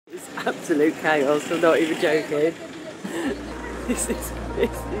Absolute chaos, I'm not even joking. This is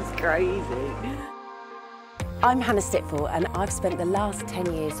crazy. I'm Hannah Stitfall and I've spent the last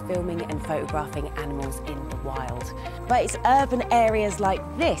 10 years filming and photographing animals in the wild. But it's urban areas like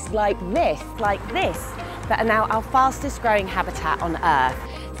this, that are now our fastest growing habitat on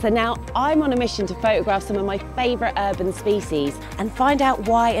Earth. So now I'm on a mission to photograph some of my favourite urban species and find out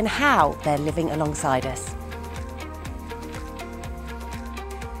why and how they're living alongside us.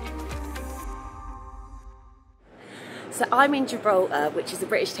 So I'm in Gibraltar, which is a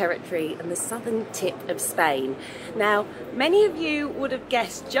British territory and the southern tip of Spain. Now, many of you would have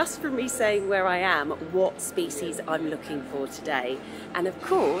guessed just from me saying where I am what species I'm looking for today. And of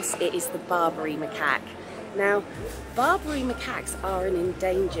course, it is the Barbary macaque. Now, Barbary macaques are an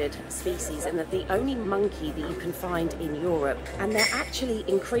endangered species and they're the only monkey that you can find in Europe, and they're actually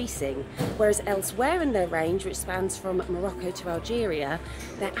increasing, whereas elsewhere in their range, which spans from Morocco to Algeria,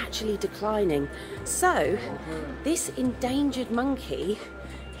 they're actually declining. So this endangered monkey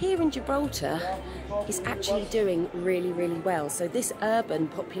here in Gibraltar is actually doing really, really well. So this urban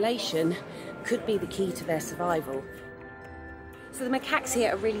population could be the key to their survival. So the macaques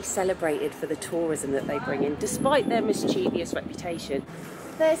here are really celebrated for the tourism that they bring in, despite their mischievous reputation.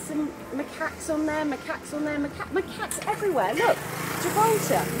 There's some macaques on there, macaques everywhere. Look,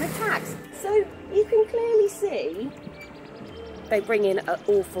 Gibraltar, macaques. So you can clearly see they bring in an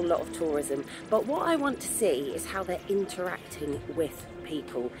awful lot of tourism. But what I want to see is how they're interacting with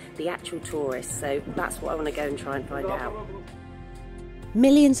people, the actual tourists. So that's what I want to go and try and find out.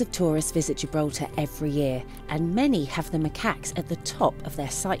 Millions of tourists visit Gibraltar every year, and many have the macaques at the top of their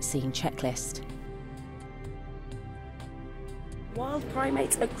sightseeing checklist. Wild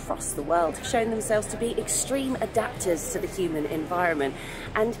primates across the world have shown themselves to be extreme adapters to the human environment,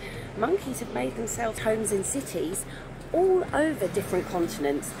 and monkeys have made themselves homes in cities all over different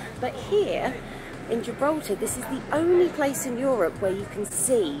continents. But here in Gibraltar, this is the only place in Europe where you can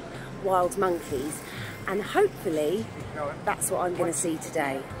see wild monkeys. And hopefully that's what I'm going to see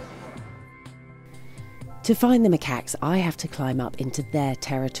today. To find the macaques, I have to climb up into their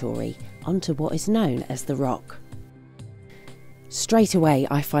territory, onto what is known as the Rock. Straight away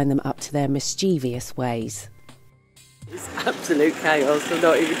I find them up to their mischievous ways. It's absolute chaos, I'm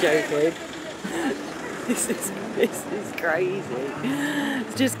not even joking. This is crazy.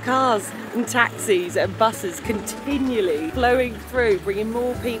 It's just cars and taxis and buses continually flowing through, bringing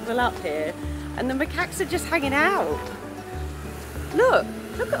more people up here. And the macaques are just hanging out. Look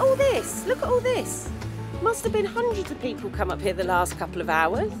at all this, look at all this. Must have been hundreds of people come up here the last couple of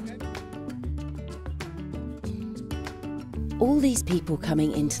hours. All these people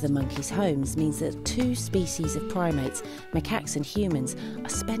coming into the monkeys' homes means that two species of primates, macaques and humans, are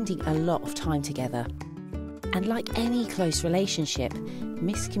spending a lot of time together. And like any close relationship,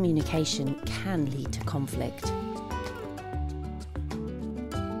 miscommunication can lead to conflict.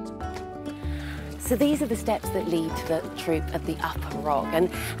 So these are the steps that lead to the troop at the upper rock,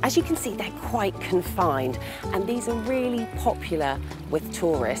 and as you can see they're quite confined, and these are really popular with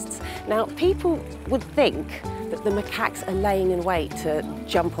tourists. Now people would think that the macaques are laying in wait to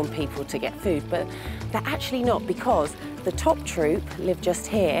jump on people to get food, but they're actually not, because the top troop live just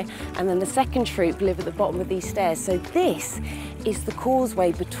here and then the second troop live at the bottom of these stairs. So this is the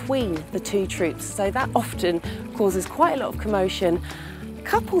causeway between the two troops, so that often causes quite a lot of commotion.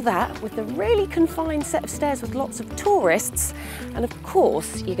 Couple that with a really confined set of stairs with lots of tourists, and of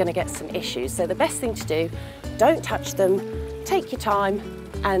course you're going to get some issues. So the best thing to do, don't touch them, take your time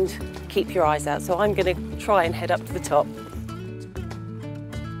and keep your eyes out. So I'm going to try and head up to the top.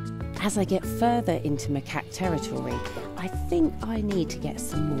 As I get further into macaque territory, I think I need to get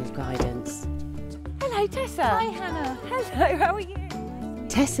some more guidance. Hello Tessa. Hi Hannah. Hello, how are you?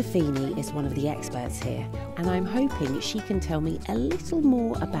 Tessa Feeney is one of the experts here, and I'm hoping she can tell me a little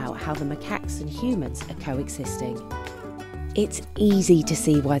more about how the macaques and humans are coexisting. It's easy to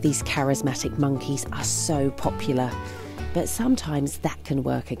see why these charismatic monkeys are so popular, but sometimes that can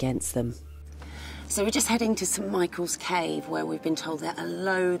work against them. So we're just heading to St Michael's Cave, where we've been told there are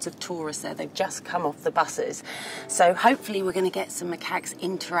loads of tourists there. They've just come off the buses. So hopefully we're going to get some macaques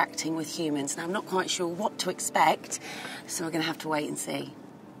interacting with humans. Now I'm not quite sure what to expect, so we're going to have to wait and see.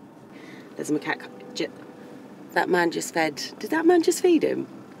 There's a macaque. That man just fed. Did that man just feed him?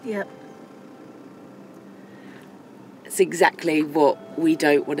 Yep. It's exactly what we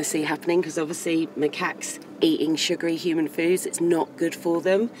don't want to see happening, because obviously macaques eating sugary human foods, it's not good for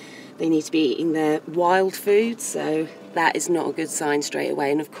them. They need to be eating their wild food, so that is not a good sign straight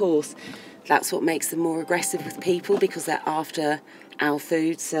away. And of course, that's what makes them more aggressive with people, because they're after our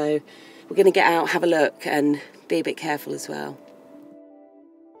food. So we're going to get out, have a look, and be a bit careful as well.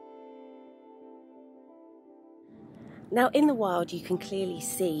 Now, in the wild, you can clearly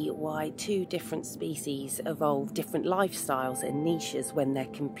see why two different species evolve different lifestyles and niches when they're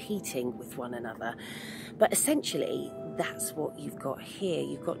competing with one another. But essentially, that's what you've got here.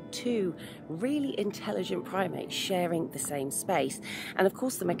 You've got two really intelligent primates sharing the same space. And of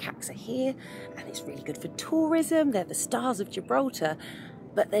course, the macaques are here, and it's really good for tourism. They're the stars of Gibraltar.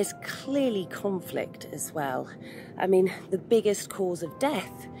 But there's clearly conflict as well. I mean, the biggest cause of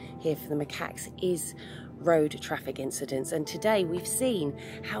death here for the macaques is road traffic incidents, and today we've seen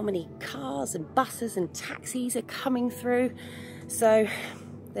how many cars and buses and taxis are coming through, so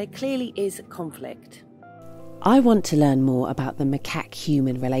there clearly is conflict. I want to learn more about the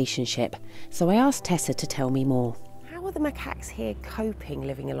macaque-human relationship, so I asked Tessa to tell me more. How are the macaques here coping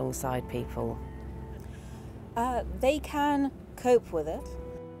living alongside people? They can cope with it.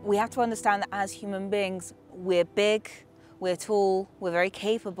 We have to understand that as human beings, we're big, we're tall, we're very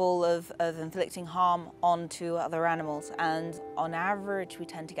capable of inflicting harm onto other animals, and on average we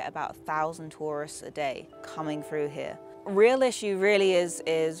tend to get about 1,000 tourists a day coming through here. Real issue really is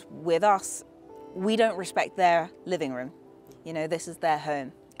with us, we don't respect their living room. You know, this is their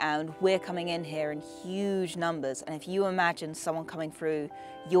home, and we're coming in here in huge numbers, and if you imagine someone coming through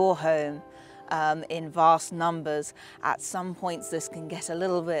your home in vast numbers, at some points this can get a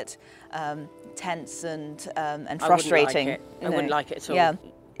little bit tense and frustrating. I wouldn't like it at all. Yeah.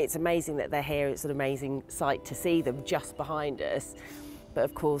 It's amazing that they're here. It's an amazing sight to see them just behind us. But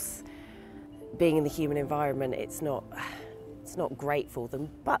of course, being in the human environment, it's not great for them.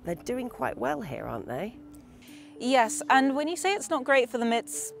 But they're doing quite well here, aren't they? Yes, and when you say it's not great for them,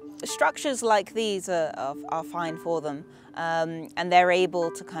 it's structures like these are fine for them, and they're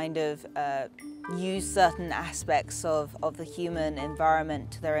able to kind of use certain aspects of the human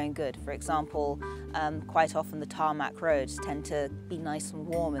environment to their own good. For example, quite often the tarmac roads tend to be nice and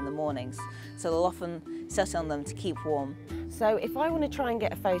warm in the mornings, so they'll often sit on them to keep warm. So if I want to try and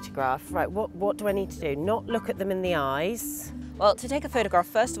get a photograph, right, what do I need to do? Not look at them in the eyes? Well, to take a photograph,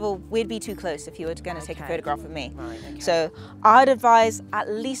 first of all, we'd be too close if you were going to take a photograph of me. Right, okay. So I'd advise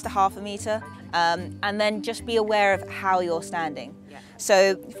at least a ½ metre, and then just be aware of how you're standing. Yeah.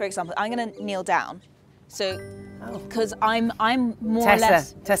 So, for example, I'm going to kneel down. So, because I'm more or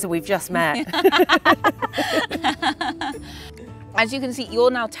less... Tessa, we've just met. As you can see, you're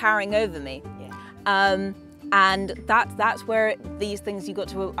now towering over me. Yeah. And that's where these things you've got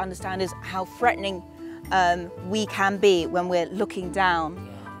to understand is how threatening we can be when we're looking down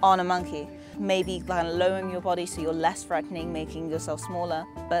on a monkey. Maybe kind of lowering your body so you're less threatening, making yourself smaller.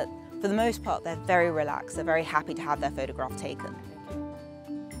 But for the most part, they're very relaxed. They're very happy to have their photograph taken.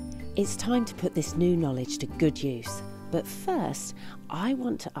 It's time to put this new knowledge to good use. But first, I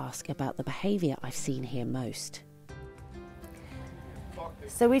want to ask about the behaviour I've seen here most.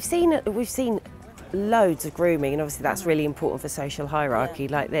 So we've seen loads of grooming, and obviously that's really important for social hierarchy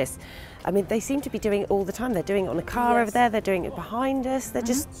like this. I mean, they seem to be doing it all the time. They're doing it on a car over there, they're doing it behind us. They're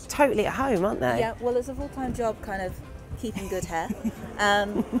just totally at home, aren't they? Yeah, well, it's a full-time job kind of keeping good hair.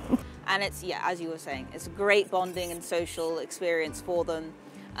 And it's, yeah, as you were saying, it's a great bonding and social experience for them.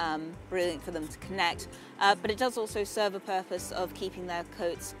 Brilliant for them to connect, but it does also serve a purpose of keeping their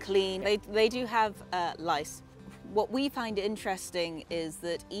coats clean. They do have lice. What we find interesting is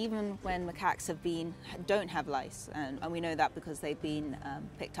that even when macaques don't have lice, and we know that because they've been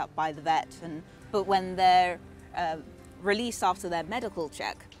picked up by the vet, but when they're released after their medical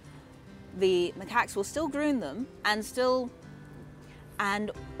check, the macaques will still groom them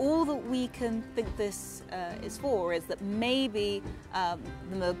and all that we can think this is for is that maybe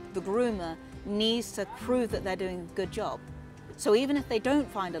the groomer needs to prove that they're doing a good job. So even if they don't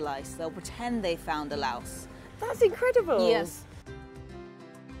find a lice, they'll pretend they found a louse. That's incredible. Yes.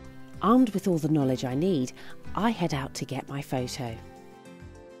 Armed with all the knowledge I need, I head out to get my photo.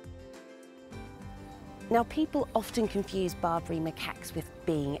 Now, people often confuse Barbary macaques with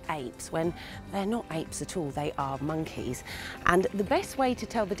being apes when they're not apes at all, they are monkeys. And the best way to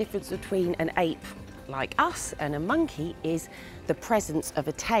tell the difference between an ape like us and a monkey is the presence of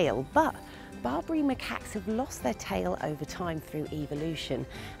a tail. But Barbary macaques have lost their tail over time through evolution.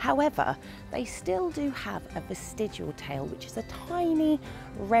 However, they still do have a vestigial tail, which is a tiny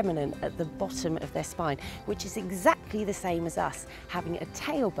remnant at the bottom of their spine, which is exactly the same as us, having a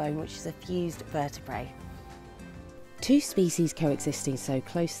tailbone, which is a fused vertebrae. Two species coexisting so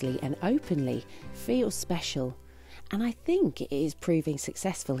closely and openly feels special, and I think it is proving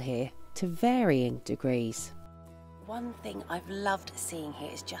successful here to varying degrees. One thing I've loved seeing here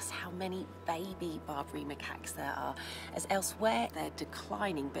is just how many baby Barbary macaques there are, as elsewhere they're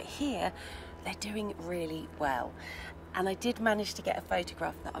declining, but here they're doing really well. And I did manage to get a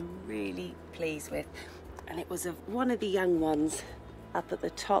photograph that I'm really pleased with. and it was of one of the young ones up at the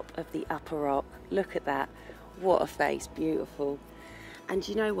top of the upper rock. Look at that, what a face, beautiful. And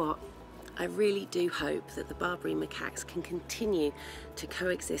you know what? I really do hope that the Barbary macaques can continue to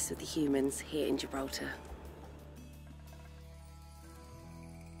coexist with the humans here in Gibraltar.